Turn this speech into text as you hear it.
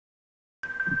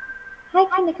Hi,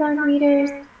 kindergarten readers.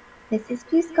 Mrs.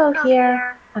 Fusco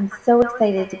here. I'm so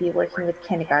excited to be working with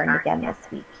kindergarten again this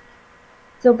week.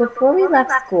 So before we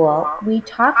left school, we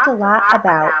talked a lot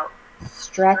about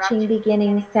stretching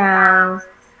beginning sounds,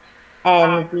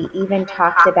 and we even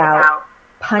talked about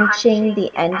punching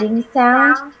the ending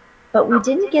sound, but we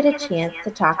didn't get a chance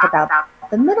to talk about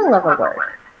the middle of a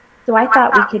word. So I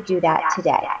thought we could do that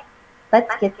today.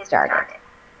 Let's get started.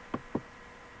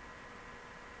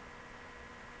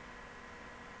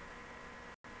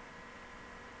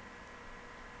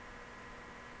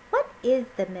 What is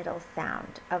the middle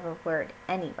sound of a word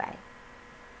anyway?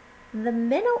 The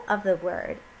middle of the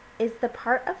word is the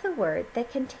part of the word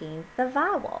that contains the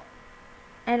vowel.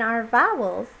 And our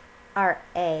vowels are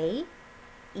A,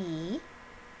 E,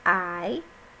 I,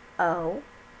 O,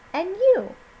 and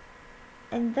U.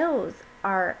 And those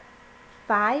are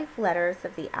 5 letters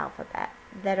of the alphabet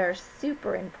that are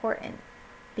super important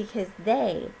because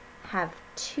they have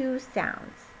 2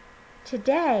 sounds.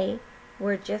 Today,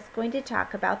 we're just going to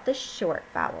talk about the short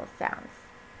vowel sounds.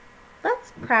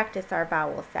 Let's practice our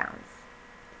vowel sounds.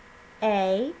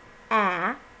 A,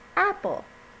 apple.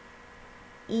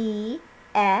 E,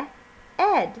 ed.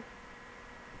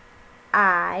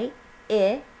 I,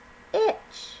 itch.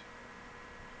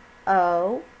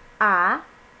 O,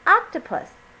 octopus.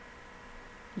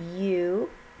 U,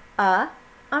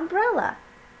 umbrella.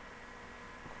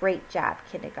 Great job,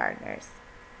 kindergartners.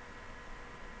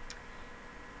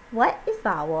 What is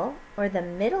vowel or the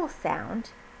middle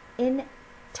sound in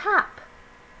top?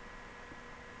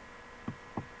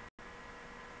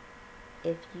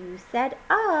 If you said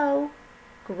O,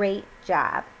 great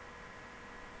job.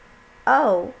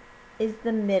 O is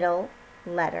the middle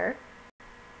letter,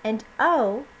 and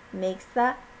O makes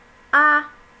the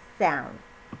sound.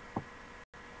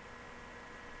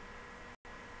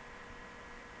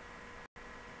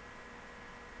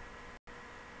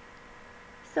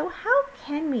 So how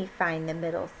can we find the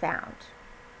middle sound?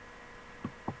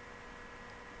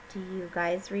 Do you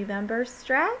guys remember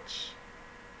stretch?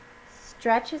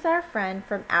 Stretch is our friend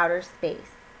from outer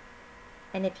space.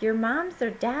 And if your moms or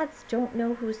dads don't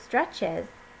know who Stretch is,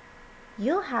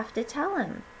 you'll have to tell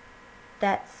him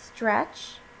that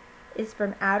Stretch is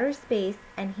from outer space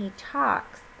and he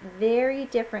talks very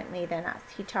differently than us.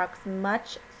 He talks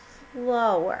much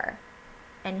slower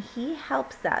and he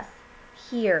helps us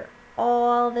hear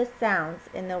all the sounds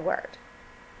in the word.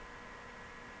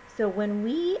 So when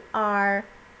we are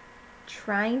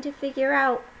trying to figure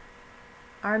out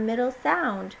our middle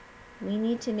sound, we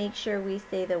need to make sure we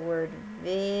say the word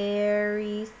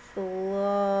very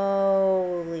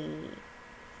slowly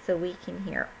so we can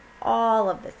hear all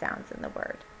of the sounds in the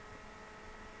word.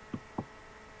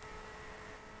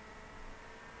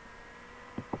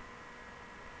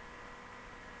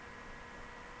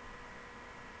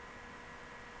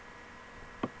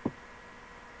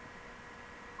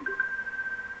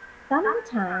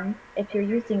 Sometimes, if you're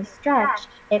using stretch,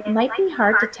 it might be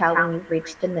hard to tell when you've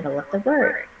reached the middle of the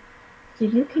word. So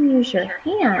you can use your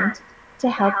hand to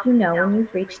help you know when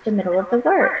you've reached the middle of the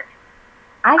word.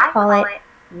 I call it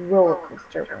roller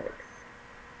coaster words.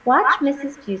 Watch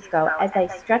Mrs. Fusco as I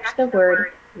stretch the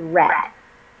word red.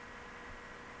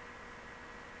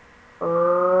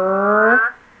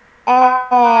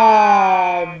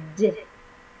 Ed.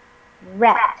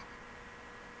 Red.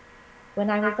 When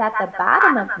I was at the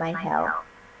bottom of my hill,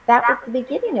 that was the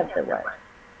beginning of the word.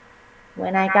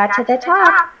 When I got to the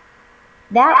top,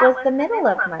 that was the middle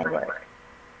of my word.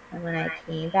 And when I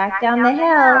came back down the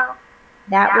hill,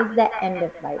 that was the end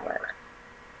of my word.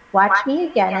 Watch me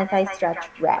again as I stretch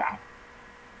red.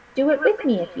 Do it with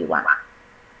me if you want.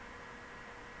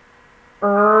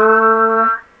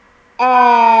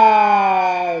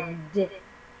 Ed.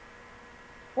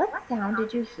 What sound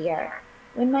did you hear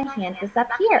when my hand was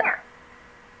up here?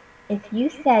 If you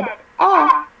said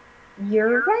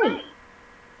you're right.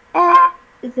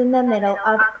 Is in the middle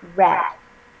of red.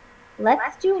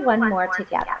 Let's do one more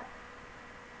together.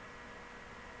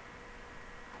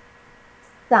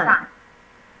 Sun.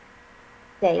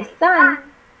 Say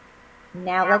sun.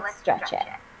 Now let's stretch it.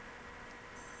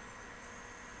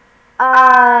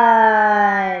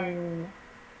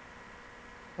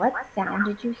 What sound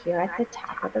did you hear at the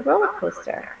top of the roller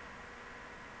coaster?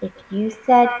 If you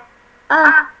said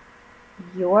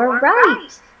you're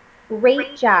right.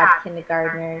 Great job,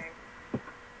 kindergartners.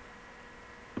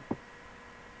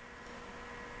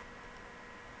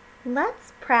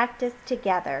 Let's practice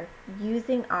together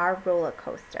using our roller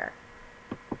coaster.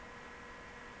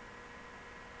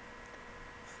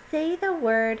 Say the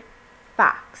word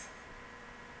fox.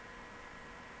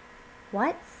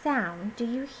 What sound do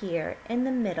you hear in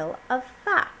the middle of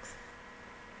fox?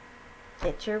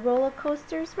 Get your roller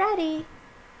coasters ready.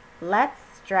 Let's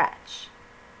stretch.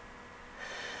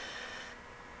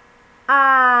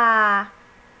 Ah,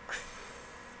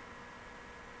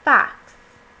 fox.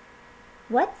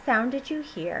 What sound did you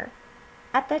hear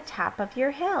at the top of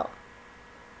your hill?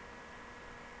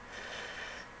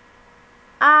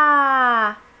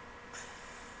 Ah.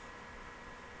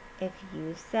 If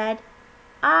you said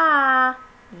ah,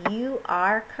 you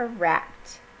are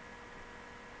correct.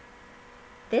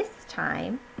 This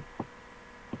time,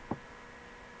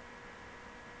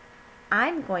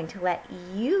 I'm going to let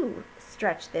you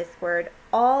stretch this word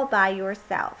all by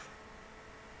yourself.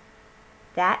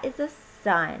 That is a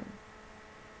sun.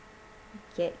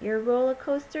 Get your roller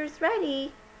coasters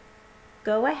ready.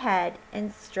 Go ahead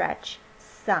and stretch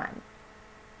sun.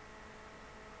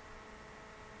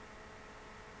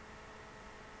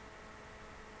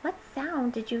 What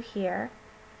sound did you hear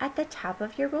at the top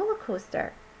of your roller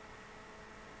coaster?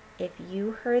 If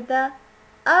you heard the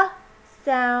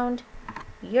sound,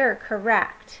 you're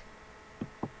correct.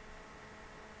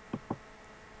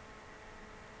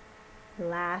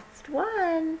 Last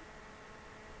one.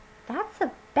 That's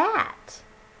a bat.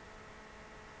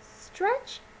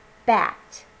 Stretch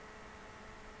bat.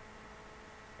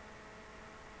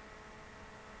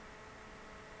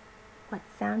 What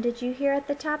sound did you hear at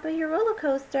the top of your roller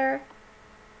coaster?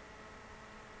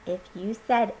 If you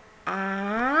said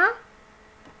ah,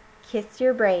 kiss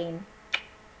your brain.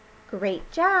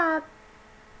 Great job!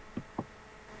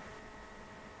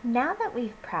 Now that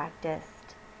we've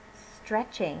practiced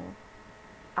stretching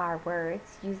our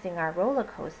words using our roller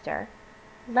coaster,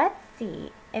 let's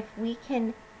see if we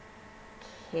can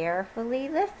carefully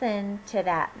listen to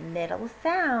that middle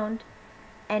sound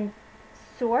and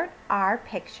sort our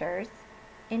pictures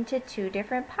into two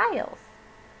different piles.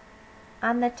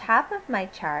 On the top of my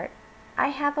chart, I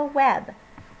have a web.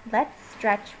 Let's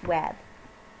stretch web.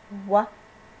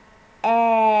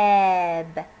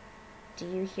 Ebb. Do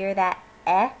you hear that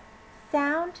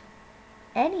sound?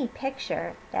 Any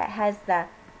picture that has the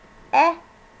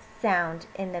sound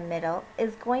in the middle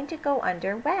is going to go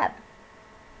under web.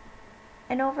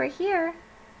 And over here,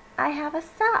 I have a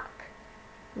sock.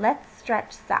 Let's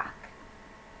stretch sock.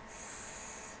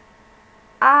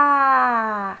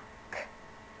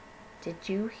 Did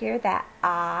you hear that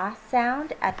ah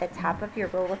sound at the top of your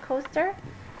roller coaster?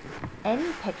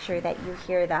 Any picture that you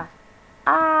hear the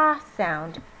ah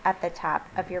sound at the top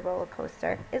of your roller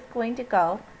coaster is going to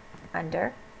go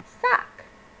under sock.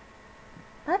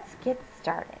 Let's get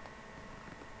started.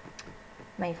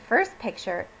 My first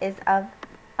picture is of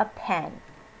a pen.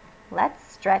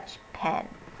 Let's stretch pen.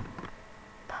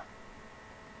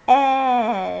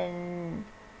 N.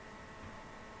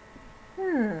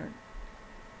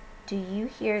 Do you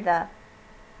hear the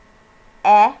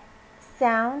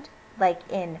sound like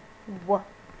in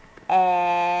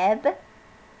ebb?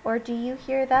 Or do you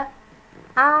hear the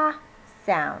ah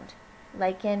sound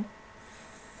like in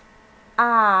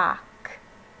sock?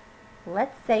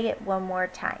 Let's say it one more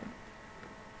time.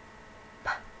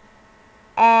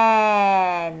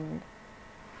 N.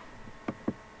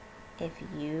 If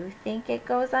you think it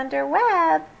goes under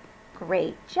web,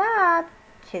 great job.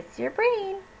 Kiss your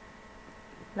brain.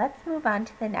 Let's move on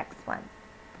to the next one.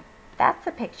 That's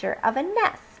a picture of a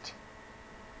nest.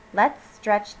 Let's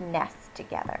stretch nest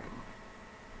together.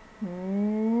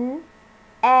 Nest.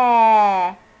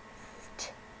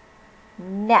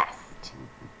 Nest.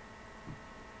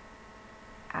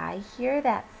 I hear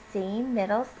that same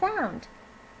middle sound.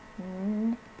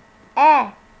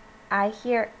 I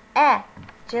hear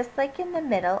just like in the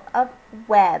middle of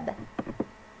web.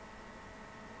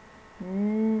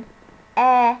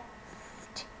 Nest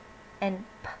and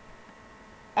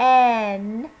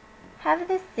n have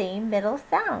the same middle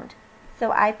sound,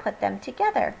 so I put them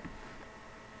together.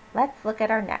 Let's look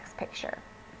at our next picture.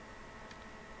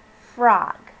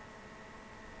 Frog.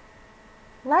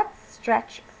 Let's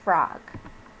stretch frog.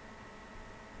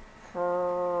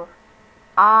 Frog.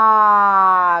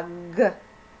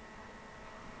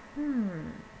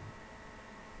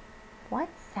 What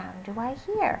sound do I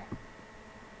hear?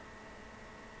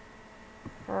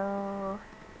 Frog.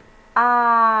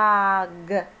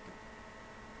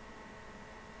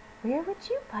 Where would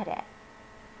you put it?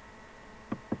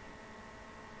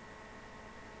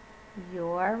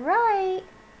 You're right.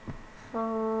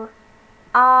 Frog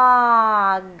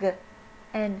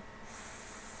and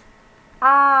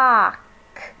sock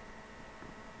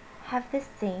have the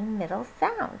same middle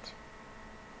sound.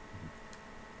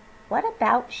 What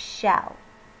about shell?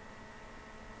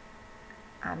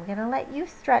 I'm going to let you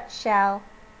stretch shell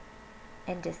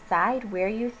and decide where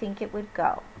you think it would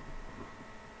go.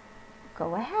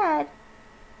 Go ahead.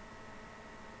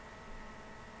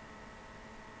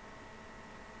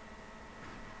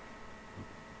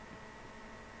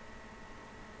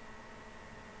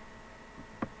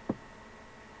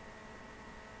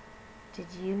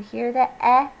 you hear the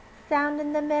eh sound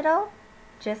in the middle?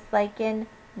 Just like in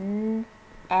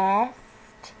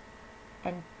est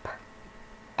and p,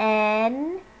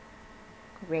 n.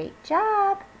 Great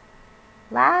job.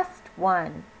 Last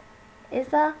one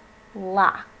is a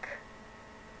lock.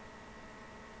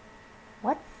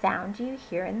 What sound do you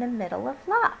hear in the middle of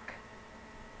lock?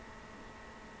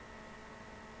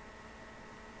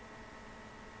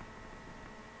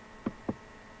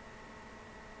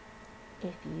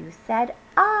 If you said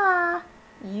ah,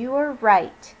 you are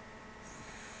right.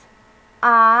 S,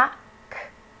 ah, k,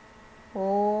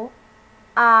 l,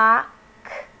 ah,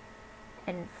 k,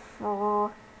 and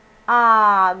fr,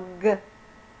 og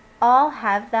all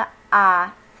have the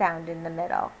ah sound in the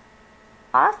middle.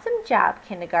 Awesome job,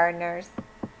 kindergartners.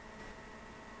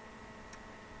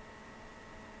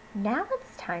 Now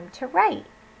it's time to write.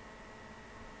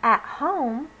 At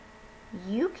home,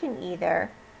 you can either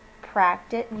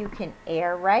practice, you can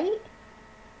air write,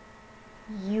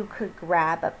 you could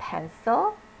grab a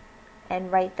pencil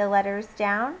and write the letters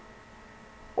down,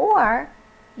 or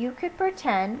you could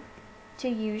pretend to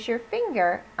use your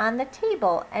finger on the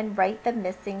table and write the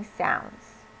missing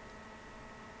sounds.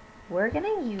 We're going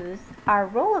to use our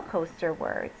roller coaster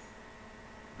words.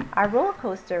 Our roller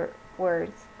coaster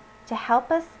words to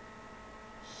help us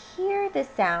hear the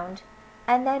sound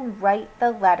and then write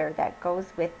the letter that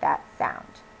goes with that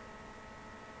sound.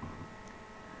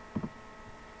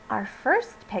 Our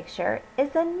first picture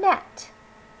is a net.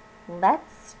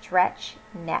 Let's stretch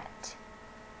net.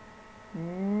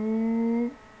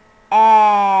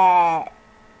 Et.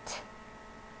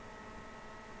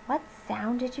 What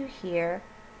sound did you hear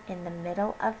in the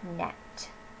middle of net?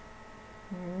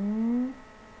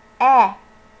 Eh.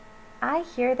 I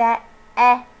hear that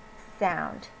eh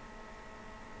sound.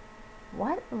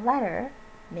 What letter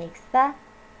makes the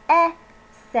eh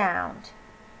sound?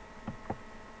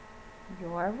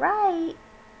 You're right.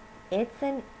 It's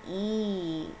an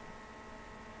E.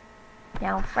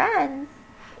 Now, friends,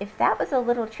 if that was a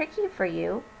little tricky for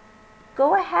you,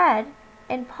 go ahead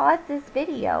and pause this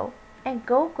video and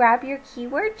go grab your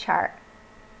keyword chart.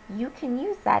 You can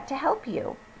use that to help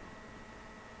you.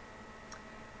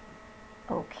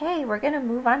 Okay, we're going to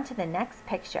move on to the next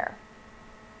picture.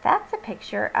 That's a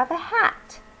picture of a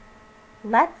hat.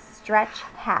 Let's stretch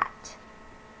hat.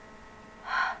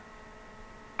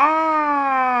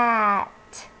 At.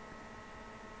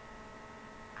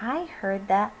 I heard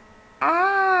the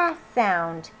ah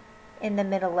sound in the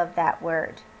middle of that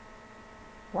word.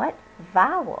 What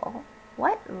vowel,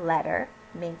 what letter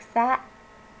makes that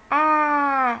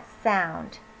ah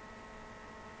sound?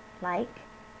 Like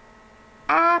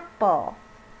apple.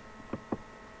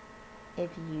 If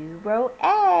you wrote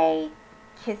A,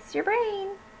 kiss your brain.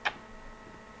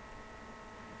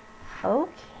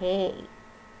 Okay.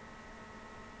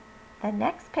 The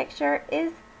next picture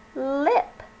is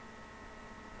lip.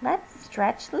 Let's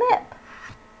stretch lip.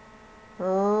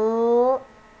 Lip.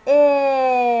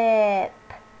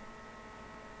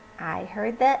 I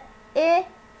heard the I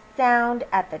sound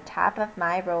at the top of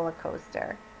my roller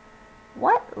coaster.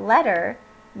 What letter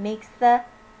makes the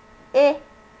I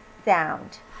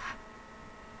sound?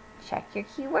 Check your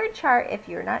keyword chart if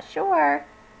you're not sure.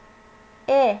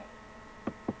 I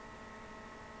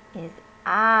is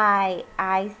I.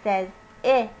 I says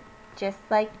I, just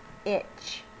like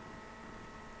itch.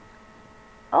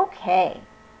 Okay,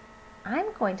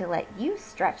 I'm going to let you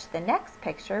stretch the next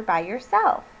picture by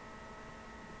yourself.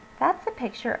 That's a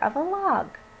picture of a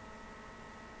log.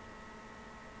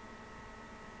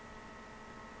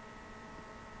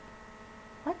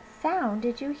 What sound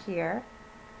did you hear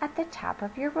at the top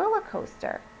of your roller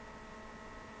coaster?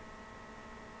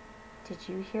 Did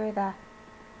you hear the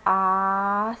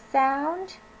ah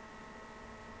sound?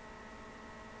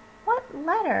 What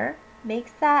letter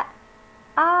makes that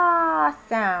ah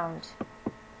sound?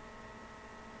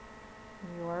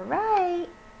 You're right.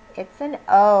 It's an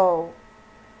O.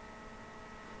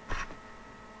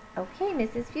 Okay,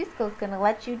 Mrs. Fusco is going to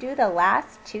let you do the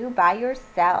last two by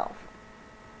yourself.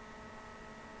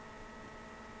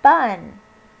 Bun.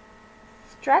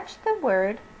 Stretch the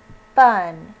word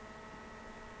bun.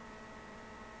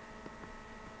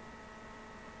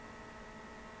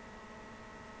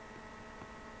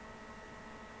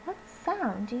 What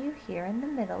sound do you hear in the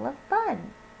middle of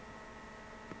bun?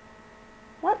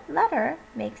 What letter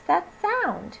makes that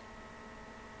sound?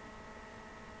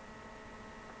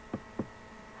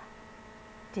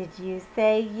 Did you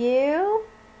say U?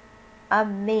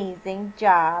 Amazing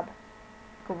job.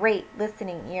 Great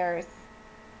listening ears.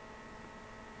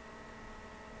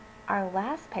 Our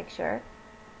last picture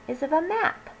is of a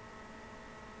map.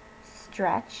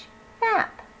 Stretch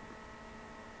map.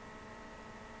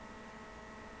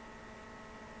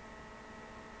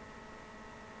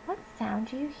 sound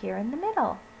do you hear in the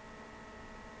middle?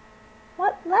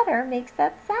 What letter makes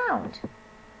that sound?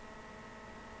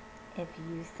 If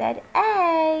you said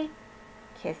A,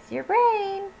 kiss your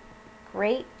brain.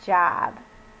 Great job.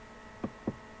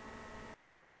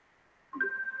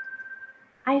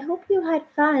 I hope you had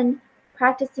fun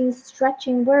practicing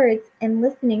stretching words and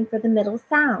listening for the middle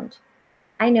sound.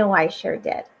 I know I sure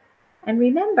did. And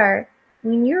remember,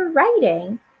 when you're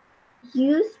writing,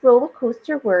 use roller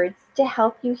coaster words to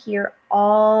help you hear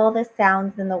all the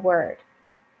sounds in the word.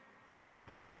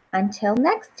 Until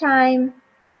next time,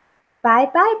 bye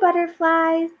bye,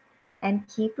 butterflies, and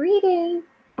keep reading.